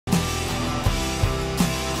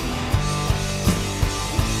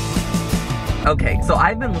Okay, so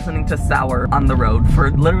I've been listening to Sour on the road for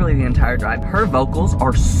literally the entire drive. Her vocals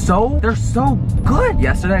are they're so good.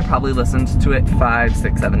 Yesterday I probably listened to it 5,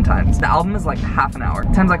 6, 7 times. The album is like half an hour,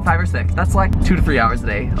 times like 5 or 6. That's like 2 to 3 hours a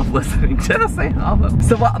day of listening to the same album.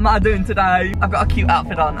 So what am I doing today? I've got a cute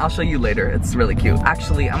outfit on. I'll show you later. It's really cute.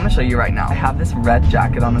 Actually, I'm gonna show you right now. I have this red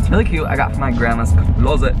jacket on. It's really cute. I got from my grandma's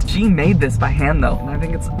closet. She made this by hand though, and I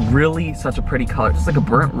think it's really such a pretty color. It's just like a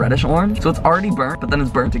burnt reddish orange. So it's already burnt, but then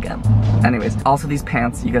it's burnt again. Anyways, also these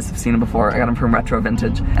pants, you guys have seen them before. I got them from Retro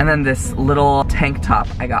Vintage. And then this little tank top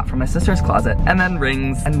I got from my sister's closet. And then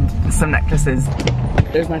rings and some necklaces.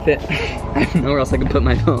 There's my fit. I don't know where else I can put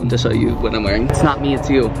my phone to show you what I'm wearing. It's not me, it's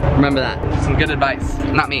you. Remember that. Some good advice.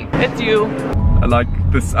 Not me, it's you. I like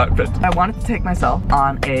this outfit. I wanted to take myself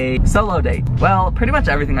on a solo date. Well, pretty much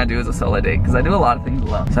everything I do is a solo date because I do a lot of things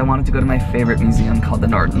alone. So I wanted to go to my favorite museum called the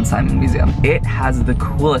Norton Simon Museum. It has the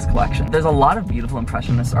coolest collection. There's a lot of beautiful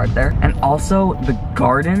impressionist art there, and also the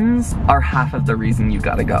gardens are half of the reason you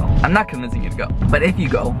gotta go. I'm not convincing you to go, but if you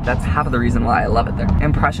go, that's half of the reason why I love it there.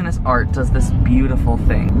 Impressionist art does this beautiful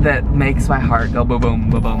thing that makes my heart go boom, boom,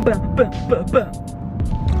 boom, boom, boom, boom, boom, boom.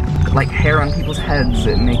 Like hair on people's heads,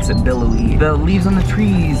 it makes it billowy. The leaves on the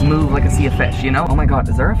trees move like a sea of fish, you know? Oh my god,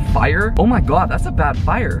 is there a fire? Oh my god, that's a bad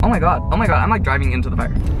fire. Oh my god, I'm like driving into the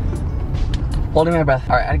fire. Holding my breath.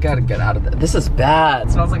 All right, I gotta get out of this. This is bad.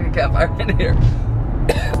 It smells like a campfire in here.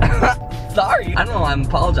 Sorry. I don't know, I'm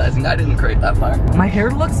apologizing. I didn't create that fire. My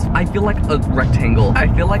hair looks, I feel like a rectangle. I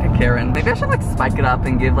feel like a Karen. Maybe I should like spike it up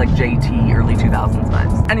and give like JT early 2000s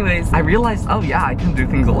vibes. Anyways, I realized, oh yeah, I can do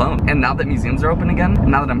things alone. And now that museums are open again, and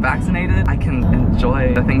now that I'm vaccinated, I can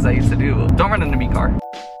enjoy the things I used to do. Don't run into me, car.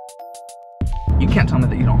 You can't tell me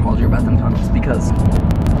that you don't hold your breath in tunnels because,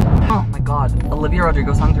 oh my god, Olivia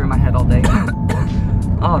Rodrigo songs are in my head all day.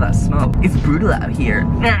 Oh, that smoke. It's brutal out here.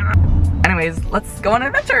 Anyways, let's go on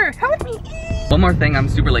an adventure. Come with me. One more thing, I'm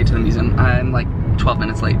super late to the museum. I'm like 12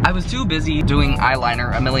 minutes late. I was too busy doing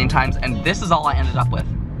eyeliner a million times, and this is all I ended up with.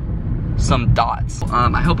 Some dots.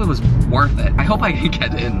 I hope it was worth it. I hope I can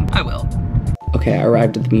get in. I will. Okay, I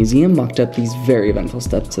arrived at the museum, walked up these very eventful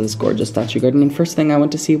steps to this gorgeous statue garden, and first thing I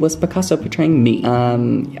went to see was Picasso portraying me.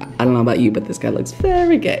 Yeah, I don't know about you, but this guy looks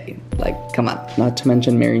very gay. Like, come on. Not to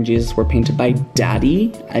mention Mary and Jesus were painted by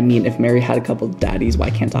Daddy. I mean, if Mary had a couple daddies, why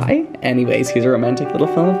can't I? Anyways, here's a romantic little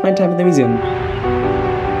film of my time at the museum.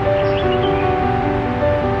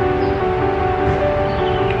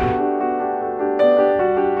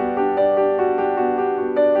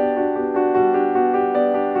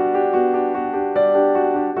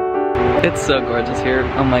 It's so gorgeous here.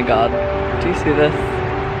 Oh my god. Do you see this?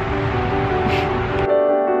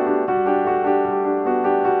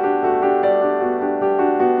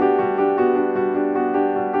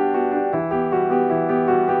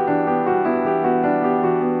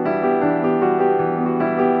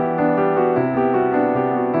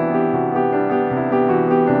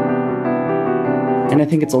 And I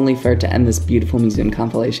think it's only fair to end this beautiful museum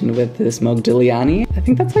compilation with this Modigliani. I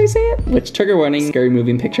think that's how you say it. Which, trigger warning, scary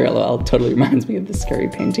moving picture LOL, totally reminds me of the scary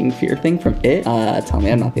painting fear thing from It. Tell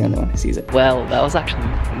me I'm not the only one who sees it. Well, that was actually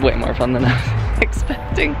way more fun than I was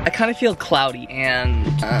expecting. I kind of feel cloudy and,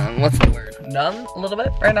 what's the word? Numb a little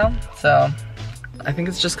bit right now, so. I think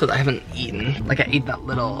it's just because I haven't eaten. Like I ate that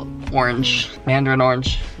little orange, mandarin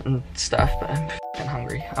orange and stuff, but I'm f***ing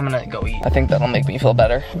hungry. I'm gonna go eat. I think that'll make me feel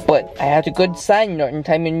better. But I had a good sign, Norton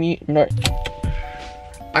Simon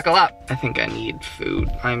Buckle up. I think I need food.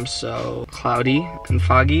 I'm so cloudy and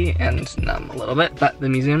foggy and numb a little bit, but the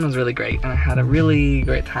museum was really great and I had a really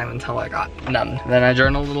great time until I got numb. Then I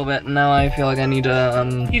journaled a little bit and now I feel like I need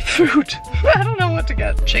to eat food. I don't know what to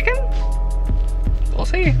get. Chicken? We'll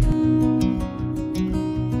see.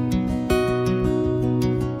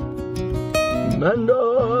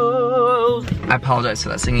 Mendo's. I apologize for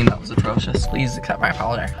that singing, that was atrocious. Please accept my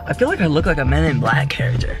apology. I feel like I look like a Men in Black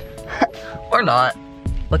character. Or not.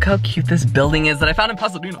 Look how cute this building is that I found in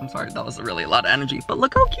Pasadena. I'm sorry, that was really a lot of energy, but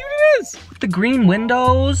look how cute it is. With the green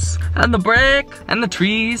windows, and the brick, and the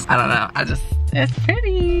trees. I don't know, it's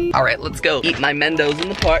pretty. All right, let's go eat my Mendo's in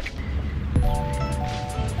the park.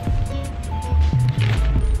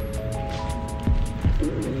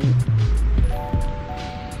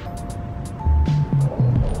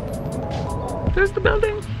 There's the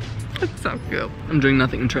building. That's so cute. I'm doing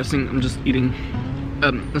nothing interesting. I'm just eating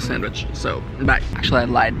a sandwich. So, bye. Actually, I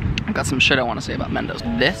lied. I've got some shit I want to say about Mendo's.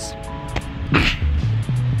 This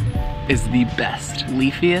is the best,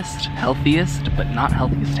 leafiest, healthiest, but not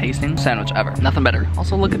healthiest tasting sandwich ever. Nothing better.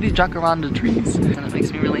 Also, look at these jacaranda trees. And it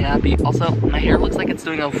makes me really happy. Also, my hair looks like it's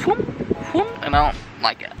doing a whoop, whoop, and I don't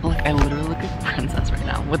like it. Look, I literally look like a princess right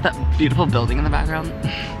now with that beautiful building in the background.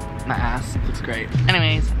 My ass looks great.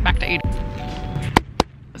 Anyways, back to eating.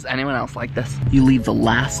 Does anyone else like this? You leave the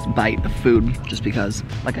last bite of food just because,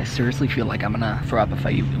 like, I seriously feel like I'm gonna throw up if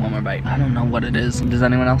I eat one more bite. I don't know what it is. Does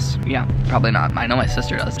anyone else? Yeah, probably not. I know my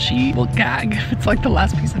sister does. She will gag if it's like the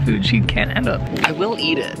last piece of food. She can't handle it. I will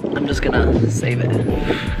eat it. I'm just gonna save it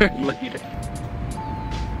for later.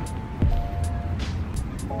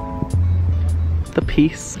 The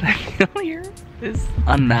peace that I feel here is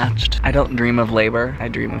unmatched. I don't dream of labor. I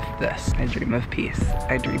dream of this. I dream of peace.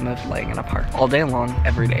 I dream of laying in a park all day long,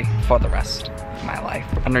 every day, for the rest of my life,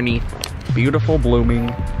 underneath beautiful blooming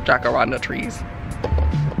jacaranda trees.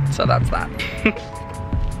 So that's that.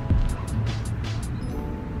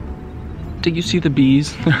 Did you see the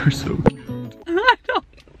bees? They're so cute. I don't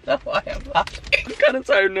know why I'm laughing. I'm kind of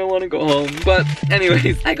tired and I want to go home. But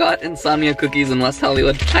anyways, I got insomnia cookies in West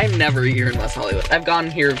Hollywood. I never eat here in West Hollywood. I've gone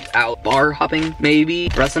here out bar hopping maybe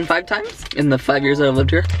less than 5 times in the 5 years that I've lived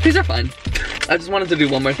here. These are fine. I just wanted to do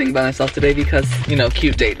one more thing by myself today because, you know,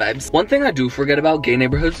 cute date vibes. One thing I do forget about gay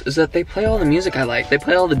neighborhoods is that they play all the music I like. They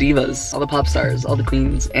play all the divas, all the pop stars, all the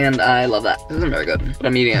queens, and I love that. This isn't very good, but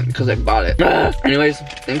I'm eating it because I bought it. Anyways,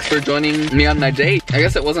 thanks for joining me on my date. I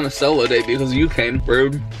guess it wasn't a solo date because you came.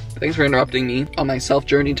 Rude. Thanks for interrupting me on my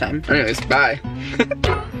self-journey time. Anyways, bye.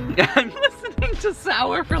 I'm listening to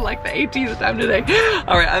Sour for like the 18th time today.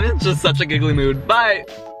 All right, I'm in just such a giggly mood. Bye.